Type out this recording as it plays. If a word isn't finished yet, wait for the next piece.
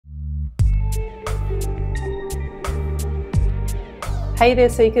Hey there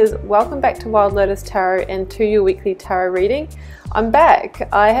seekers, welcome back to Wild Lotus Tarot and to your weekly tarot reading. I'm back.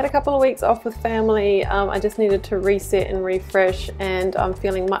 I had a couple of weeks off with family. I just needed to reset and refresh, and I'm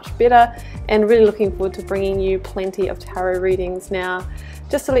feeling much better and really looking forward to bringing you plenty of tarot readings now.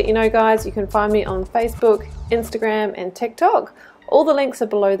 Just to let you know guys, you can find me on Facebook, Instagram and TikTok. All the links are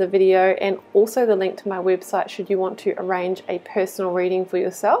below the video, and also the link to my website should you want to arrange a personal reading for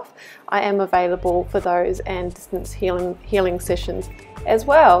yourself. I am available for those and distance healing sessions as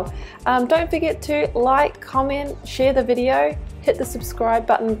well. Don't forget to like, comment, share the video, hit the subscribe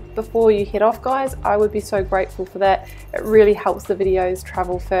button before you head off guys. I would be so grateful for that. It really helps the videos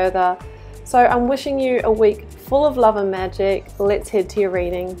travel further. So I'm wishing you a week full of love and magic. Let's head to your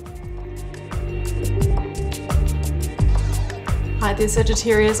reading. Hi there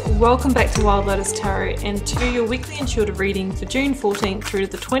Sagittarius, welcome back to Wild Lotus Tarot and to your weekly intuitive reading for June 14th through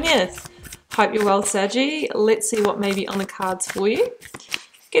to the 20th. Hope you're well, SAGI. Let's see what may be on the cards for you.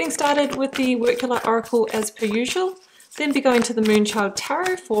 Getting started with the Work Your Light Oracle as per usual, then be going to the Moonchild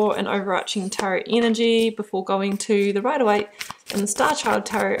Tarot for an overarching tarot energy before going to the Rider-Waite and the Starchild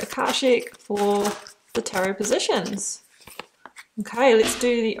Tarot Akashic for the tarot positions. Okay, let's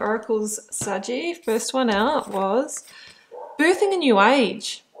do the oracles, SAGI. First one out was birthing a new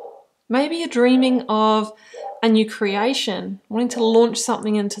age. Maybe you're dreaming of a new creation, wanting to launch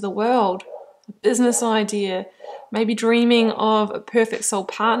something into the world, a business idea, maybe dreaming of a perfect soul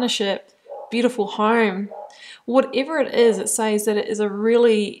partnership, beautiful home. Whatever it is, it says that it is a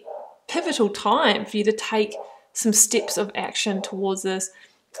really pivotal time for you to take some steps of action towards this.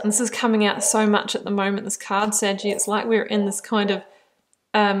 And this is coming out so much at the moment, this card, SAGI. It's like we're in this kind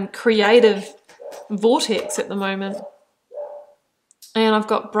of creative vortex at the moment. And I've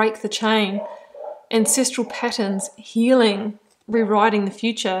got break the chain, ancestral patterns, healing, rewriting the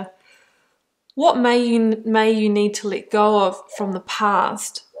future. What may you need to let go of from the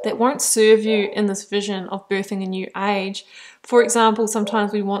past that won't serve you in this vision of birthing a new age? For example,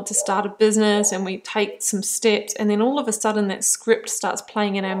 sometimes we want to start a business and we take some steps, and then all of a sudden that script starts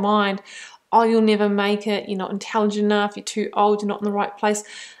playing in our mind. Oh, you'll never make it, you're not intelligent enough, you're too old, you're not in the right place.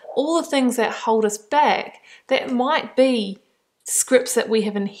 All the things that hold us back, that might be scripts that we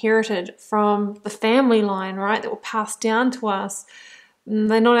have inherited from the family line, right, that were passed down to us.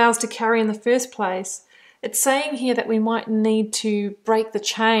 They're not ours to carry in the first place. It's saying here that we might need to break the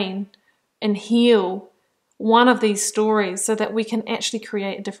chain and heal one of these stories so that we can actually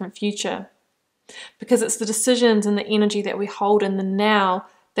create a different future. Because it's the decisions and the energy that we hold in the now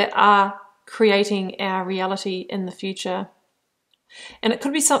that are creating our reality in the future. And it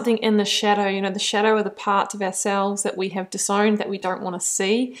could be something in the shadow, you know, the shadow of the parts of ourselves that we have disowned, that we don't want to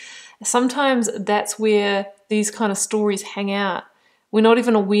see. Sometimes that's where these kind of stories hang out. We're not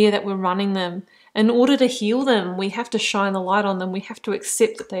even aware that we're running them. In order to heal them, we have to shine the light on them. We have to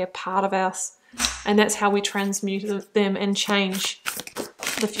accept that they are part of us. And that's how we transmute them and change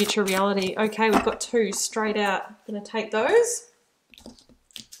the future reality. Okay, we've got two straight out. I'm going to take those.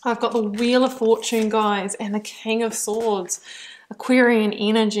 I've got the Wheel of Fortune, guys, and the King of Swords. Aquarian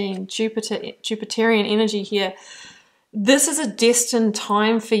energy and Jupiterian energy here. This is a destined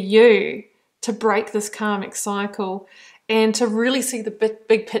time for you to break this karmic cycle and to really see the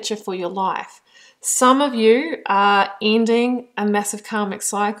big picture for your life. Some of you are ending a massive karmic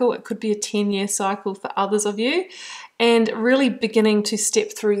cycle. It could be a 10-year cycle for others of you, and really beginning to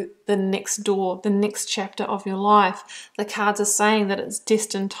step through the next door, the next chapter of your life. The cards are saying that it's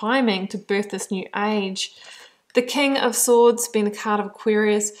destined timing to birth this new age. The King of Swords, being the card of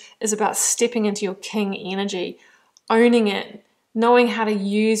Aquarius, is about stepping into your king energy, owning it, knowing how to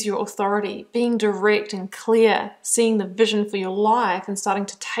use your authority, being direct and clear, seeing the vision for your life and starting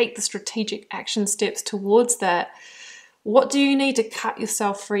to take the strategic action steps towards that. What do you need to cut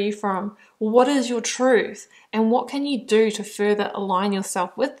yourself free from? What is your truth? And what can you do to further align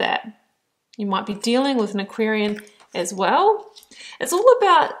yourself with that? You might be dealing with an Aquarian as well. It's all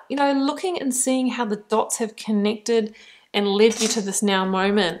about, you know, looking and seeing how the dots have connected and led you to this now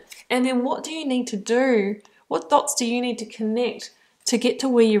moment. And then what do you need to do? What dots do you need to connect to get to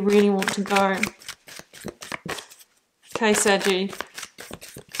where you really want to go? Okay, SAGI,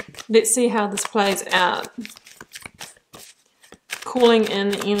 let's see how this plays out. Calling in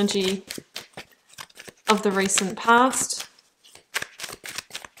the energy of the recent past.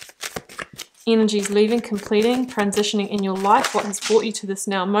 Energies leaving, completing, transitioning in your life. What has brought you to this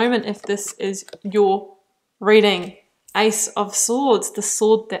now moment if this is your reading? Ace of Swords, the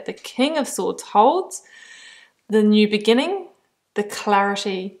sword that the King of Swords holds. The new beginning, the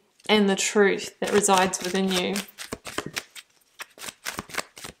clarity and the truth that resides within you.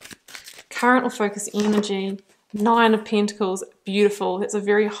 Current or focus energy, Nine of Pentacles, beautiful. It's a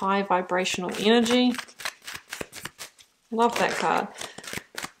very high vibrational energy. Love that card.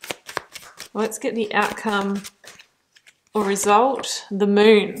 Let's get the outcome or result. The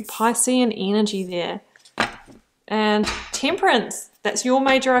Moon, Piscean energy there. And Temperance, that's your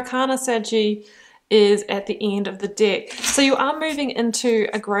major arcana, Saggy, is at the end of the deck. So you are moving into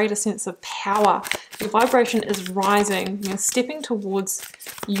a greater sense of power. Your vibration is rising. You're stepping towards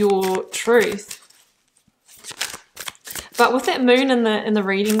your truth. But with that Moon in the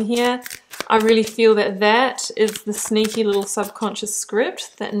reading here, I really feel that that is the sneaky little subconscious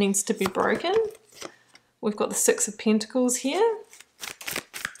script that needs to be broken. We've got the Six of Pentacles here.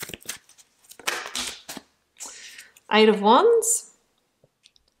 Eight of Wands.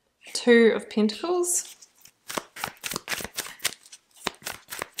 Two of Pentacles.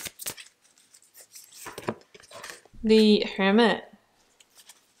 The Hermit.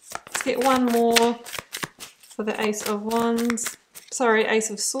 Let's get one more for the Ace of Wands. Sorry, Ace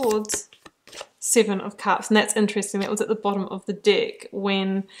of Swords. Seven of Cups, and that's interesting. That was at the bottom of the deck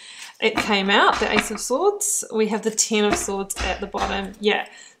when it came out, the Ace of Swords. We have the Ten of Swords at the bottom. Yeah,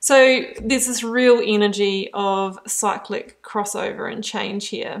 so there's this real energy of cyclic crossover and change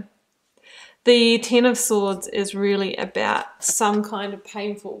here. The Ten of Swords is really about some kind of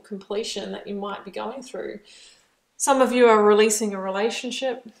painful completion that you might be going through. Some of you are releasing a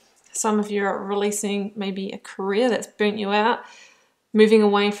relationship. Some of you are releasing maybe a career that's burnt you out, moving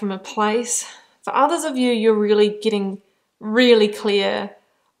away from a place. For others of you, you're really getting really clear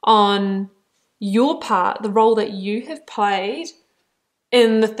on your part, the role that you have played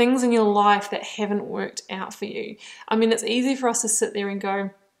in the things in your life that haven't worked out for you. I mean, it's easy for us to sit there and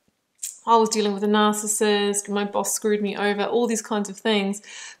go, I was dealing with a narcissist, my boss screwed me over, all these kinds of things.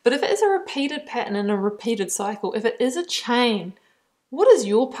 But if it is a repeated pattern and a repeated cycle, if it is a chain, what is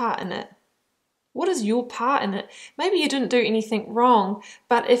your part in it? What is your part in it? Maybe you didn't do anything wrong,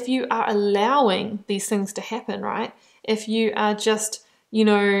 but if you are allowing these things to happen, right? If you are just, you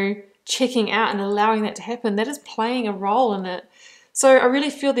know, checking out and allowing that to happen, that is playing a role in it. So I really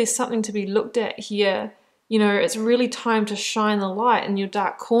feel there's something to be looked at here. You know, it's really time to shine the light in your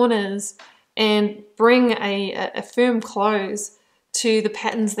dark corners and bring a firm close to the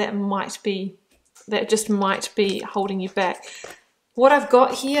patterns that just might be holding you back. What I've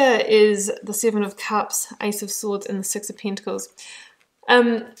got here is the Seven of Cups, Ace of Swords, and the Six of Pentacles.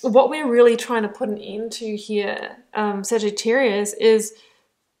 What we're really trying to put an end to here, Sagittarius, is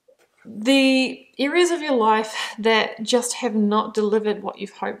the areas of your life that just have not delivered what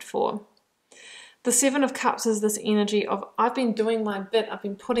you've hoped for. The Seven of Cups is this energy of, I've been doing my bit, I've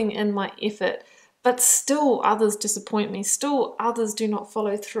been putting in my effort, but still others disappoint me, still others do not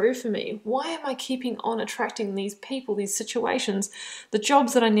follow through for me. Why am I keeping on attracting these people, these situations, the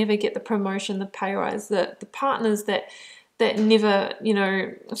jobs that I never get the promotion, the pay rise, the partners that never, you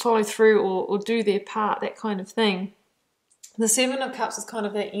know, follow through or do their part, that kind of thing. The Seven of Cups is kind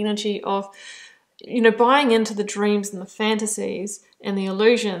of that energy of, you know, buying into the dreams and the fantasies and the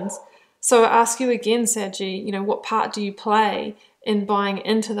illusions. So I ask you again, Saggy, you know, what part do you play in buying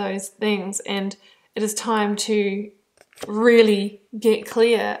into those things? And it is time to really get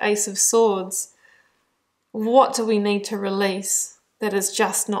clear, Ace of Swords. What do we need to release that is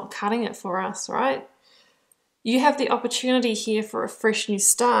just not cutting it for us, right? You have the opportunity here for a fresh new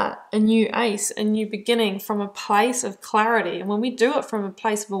start, a new ace, a new beginning from a place of clarity. And when we do it from a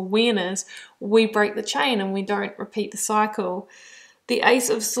place of awareness, we break the chain and we don't repeat the cycle. The Ace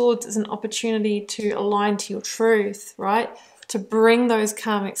of Swords is an opportunity to align to your truth, right? To bring those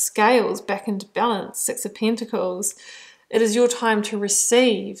karmic scales back into balance. Six of Pentacles. It is your time to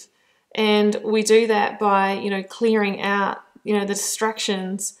receive. And we do that by, you know, clearing out, you know, the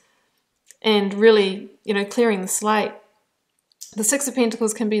distractions and really, you know, clearing the slate. The Six of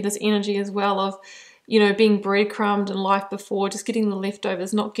Pentacles can be this energy as well of, you know, being breadcrumbed in life before, just getting the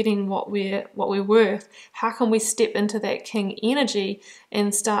leftovers, not getting what we're worth. How can we step into that king energy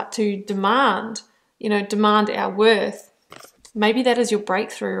and start to demand, you know, demand our worth? Maybe that is your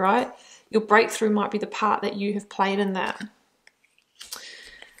breakthrough, right? Your breakthrough might be the part that you have played in that.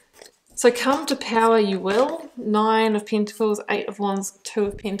 So come to power you will. Nine of Pentacles, Eight of Wands, Two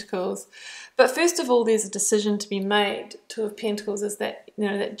of Pentacles. But first of all, there's a decision to be made. Two of Pentacles is that, you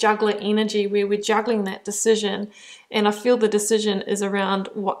know, that juggler energy where we're juggling that decision. And I feel the decision is around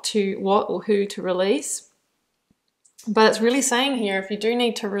what or who to release. But it's really saying here, if you do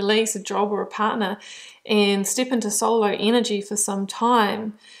need to release a job or a partner and step into solo energy for some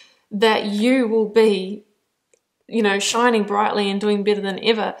time, that you will be, you know, shining brightly and doing better than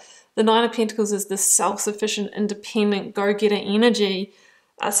ever. The Nine of Pentacles is this self-sufficient, independent, go-getter energy.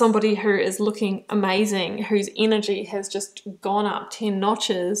 somebody who is looking amazing, whose energy has just gone up 10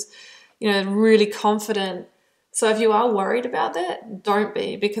 notches, you know, really confident. So if you are worried about that, don't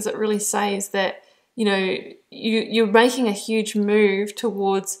be, because it really says that, you know, you're making a huge move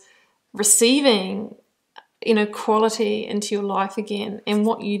towards receiving, you know, quality into your life again, and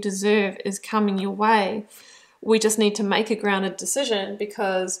what you deserve is coming your way. We just need to make a grounded decision,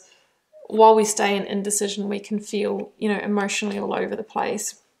 because while we stay in indecision, we can feel, you know, emotionally all over the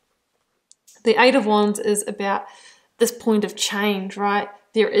place. The Eight of Wands is about this point of change, right?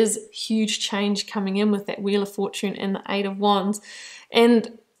 There is huge change coming in with that Wheel of Fortune and the Eight of Wands.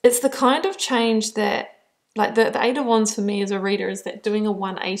 And it's the kind of change that, like the Eight of Wands for me as a reader is that doing a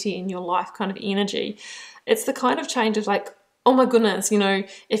 180 in your life kind of energy. It's the kind of change of like, oh my goodness, you know,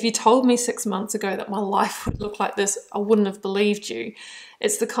 if you told me 6 months ago that my life would look like this, I wouldn't have believed you.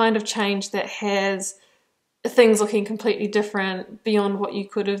 It's the kind of change that has things looking completely different beyond what you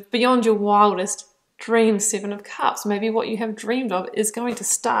could have, beyond your wildest dreams. Seven of Cups, maybe what you have dreamed of is going to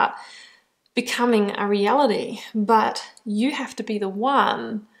start becoming a reality, but you have to be the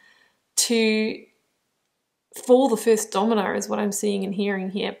one to fall the first domino, is what I'm seeing and hearing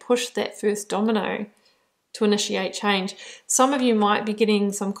here. Push that first domino to initiate change. Some of you might be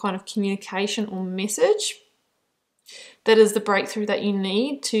getting some kind of communication or message that is the breakthrough that you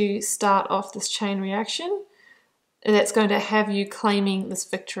need to start off this chain reaction. That's going to have you claiming this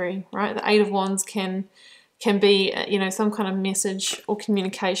victory, right? The Eight of Wands can be, you know, some kind of message or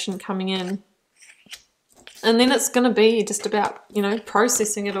communication coming in. And then it's going to be just about, you know,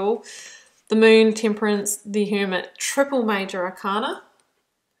 processing it all. The Moon, Temperance, the Hermit, triple major arcana.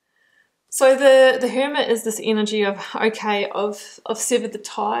 So the Hermit is this energy of, okay, I've severed the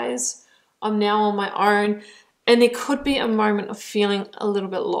ties, I'm now on my own, and there could be a moment of feeling a little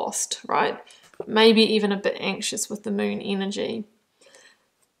bit lost, right? Maybe even a bit anxious with the Moon energy.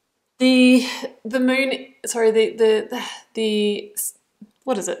 The Moon, sorry, the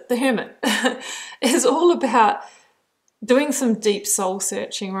what is it? The Hermit is all about doing some deep soul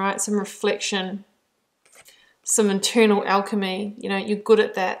searching, right? Some reflection, some internal alchemy. You know, you're good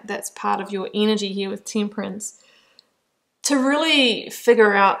at that. That's part of your energy here with Temperance. To really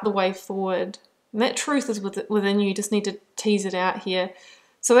figure out the way forward. And that truth is within you. You just need to tease it out here.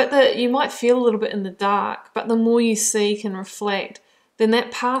 So you might feel a little bit in the dark, but the more you seek and reflect, then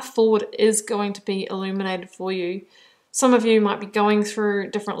that path forward is going to be illuminated for you. Some of you might be going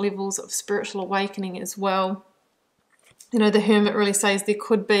through different levels of spiritual awakening as well. You know, the Hermit really says there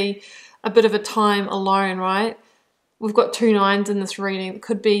could be a bit of a time alone, right? We've got 2 nines in this reading. It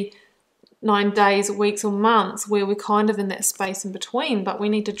could be 9 days, weeks, or months where we're kind of in that space in between, but we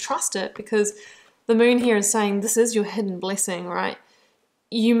need to trust it, because the Moon here is saying this is your hidden blessing, right?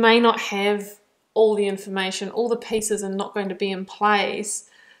 You may not have all the information, all the pieces are not going to be in place.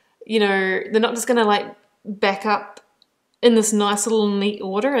 You know, they're not just going to like back up in this nice little neat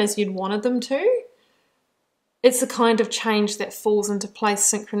order as you'd wanted them to. It's the kind of change that falls into place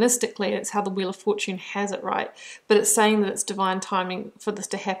synchronistically. It's how the Wheel of Fortune has it, right? But it's saying that it's divine timing for this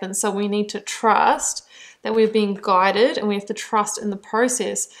to happen. So we need to trust that we're being guided, and we have to trust in the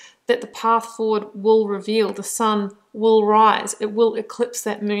process that the path forward will reveal. The sun will rise. It will eclipse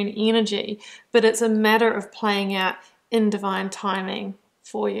that Moon energy. But it's a matter of playing out in divine timing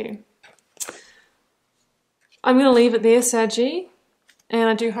for you. I'm going to leave it there, Sagi. And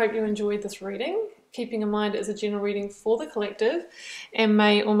I do hope you enjoyed this reading. Keeping in mind it is a general reading for the collective and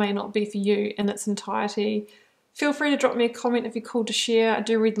may or may not be for you in its entirety. Feel free to drop me a comment if you're called to share. I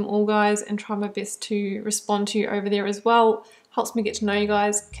do read them all, guys, and try my best to respond to you over there as well. Helps me get to know you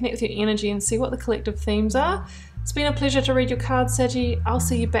guys, connect with your energy, and see what the collective themes are. It's been a pleasure to read your cards, Sagi. I'll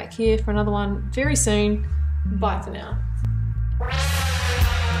see you back here for another one very soon. Bye for now.